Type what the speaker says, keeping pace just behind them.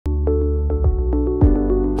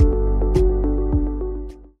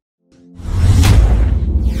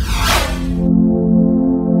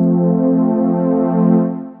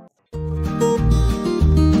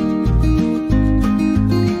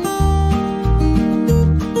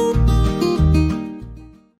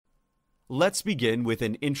let's begin with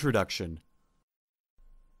an introduction.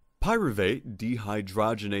 Pyruvate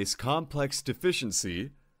dehydrogenase complex deficiency,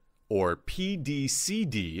 or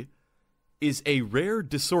PDCD, is a rare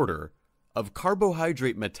disorder of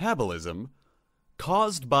carbohydrate metabolism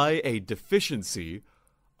caused by a deficiency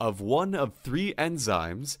of one of three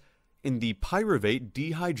enzymes in the pyruvate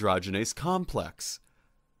dehydrogenase complex.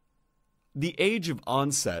 The age of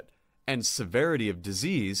onset and severity of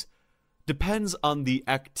disease depends on the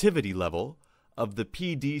activity level of the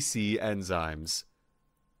PDC enzymes.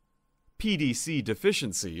 PDC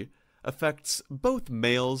deficiency affects both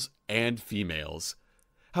males and females.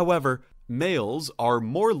 However, males are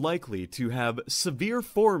more likely to have severe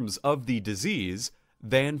forms of the disease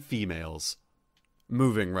than females.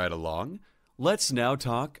 Moving right along, let's now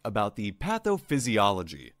talk about the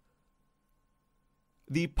pathophysiology.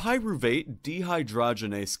 The pyruvate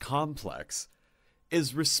dehydrogenase complex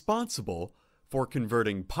is responsible for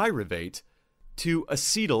converting pyruvate to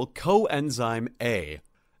acetyl-coenzyme A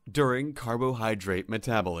during carbohydrate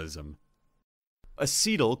metabolism.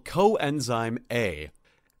 Acetyl-coenzyme A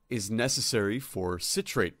is necessary for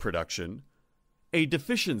citrate production. A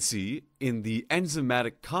deficiency in the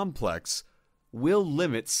enzymatic complex will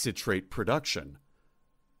limit citrate production.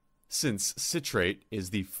 Since citrate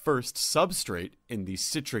is the first substrate in the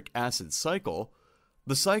citric acid cycle,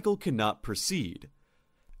 the cycle cannot proceed,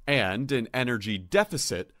 and an energy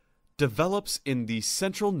deficit develops in the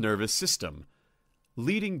central nervous system,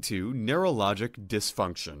 leading to neurologic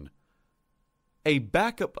dysfunction. A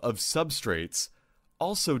backup of substrates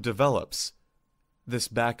also develops. This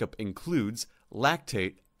backup includes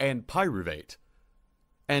lactate and pyruvate,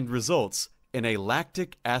 and results in a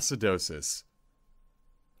lactic acidosis.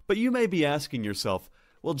 But you may be asking yourself,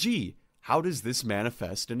 well, gee, how does this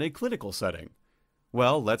manifest in a clinical setting?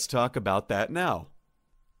 Well, let's talk about that now.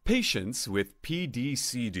 Patients with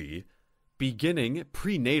PDCD, beginning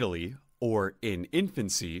prenatally or in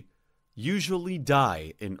infancy, usually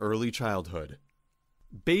die in early childhood.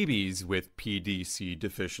 Babies with PDC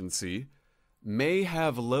deficiency may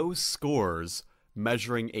have low scores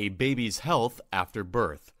measuring a baby's health after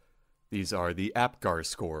birth. These are the APGAR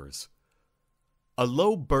scores. A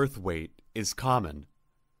low birth weight is common.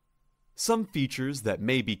 Some features that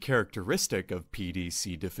may be characteristic of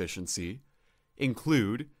PDC deficiency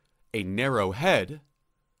include a narrow head,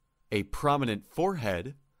 a prominent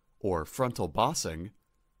forehead or frontal bossing,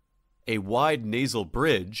 a wide nasal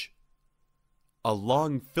bridge, a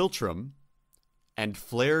long philtrum, and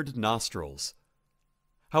flared nostrils.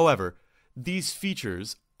 However, these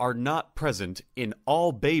features are not present in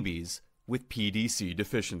all babies with PDC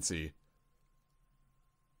deficiency.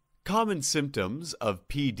 Common symptoms of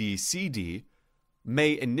PDCD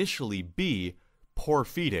may initially be poor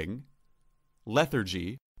feeding,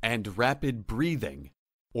 lethargy, and rapid breathing,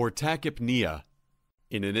 or tachypnea,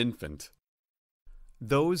 in an infant.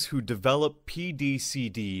 Those who develop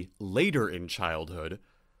PDCD later in childhood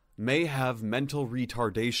may have mental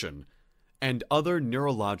retardation and other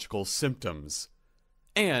neurological symptoms,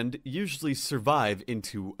 and usually survive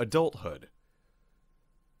into adulthood.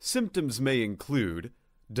 Symptoms may include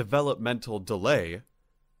developmental delay,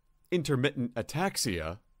 intermittent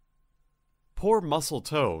ataxia, poor muscle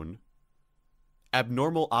tone,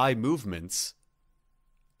 abnormal eye movements,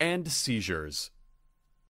 and seizures.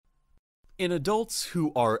 In adults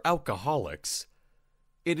who are alcoholics,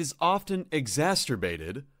 it is often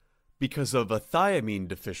exacerbated because of a thiamine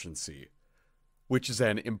deficiency, which is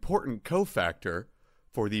an important cofactor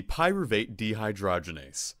for the pyruvate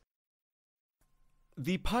dehydrogenase.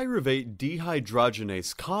 The pyruvate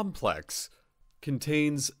dehydrogenase complex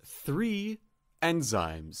contains three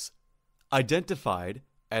enzymes identified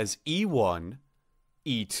as E1,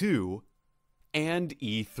 E2, and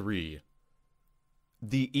E3.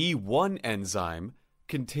 The E1 enzyme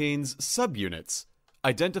contains subunits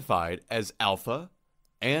identified as alpha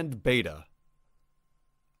and beta.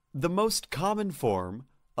 The most common form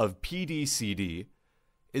of PDCD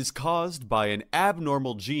is caused by an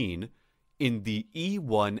abnormal gene in the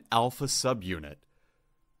E1 alpha subunit,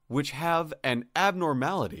 which have an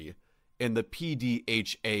abnormality in the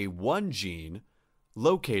PDHA1 gene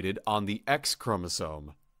located on the X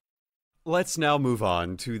chromosome. Let's now move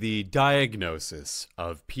on to the diagnosis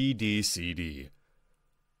of PDCD.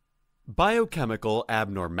 Biochemical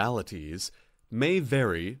abnormalities may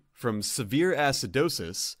vary from severe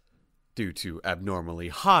acidosis, due to abnormally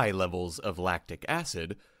high levels of lactic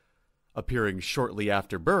acid, appearing shortly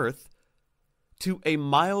after birth, to a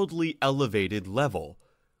mildly elevated level,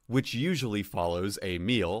 which usually follows a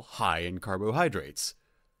meal high in carbohydrates.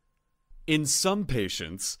 In some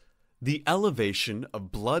patients, the elevation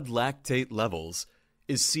of blood lactate levels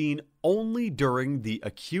is seen only during the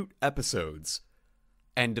acute episodes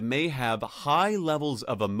and may have high levels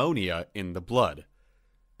of ammonia in the blood.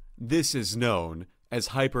 This is known as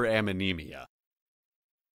hyperammonemia.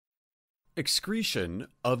 Excretion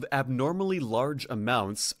of abnormally large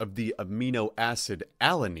amounts of the amino acid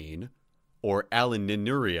alanine, or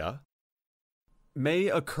alaninuria, may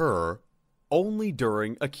occur only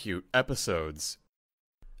during acute episodes.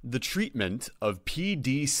 The treatment of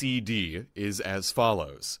PDCD is as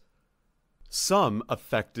follows. Some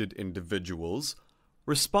affected individuals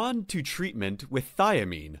respond to treatment with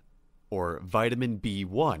thiamine, or vitamin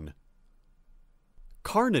B1,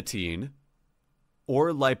 carnitine,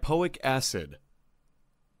 or lipoic acid.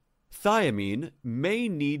 Thiamine may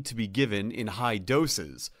need to be given in high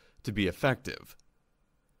doses to be effective.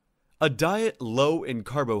 A diet low in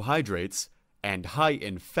carbohydrates and high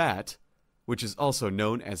in fat, which is also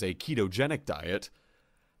known as a ketogenic diet,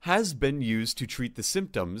 has been used to treat the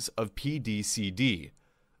symptoms of PDCD,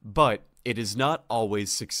 but it is not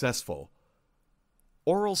always successful.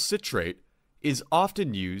 Oral citrate is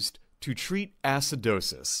often used to treat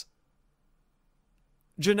acidosis.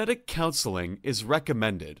 Genetic counseling is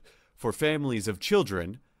recommended for families of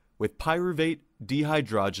children with pyruvate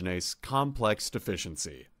dehydrogenase complex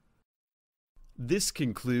deficiency. This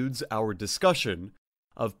concludes our discussion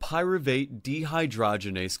of pyruvate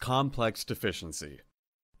dehydrogenase complex deficiency.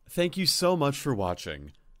 Thank you so much for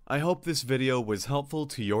watching. I hope this video was helpful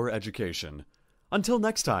to your education. Until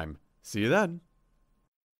next time, see you then.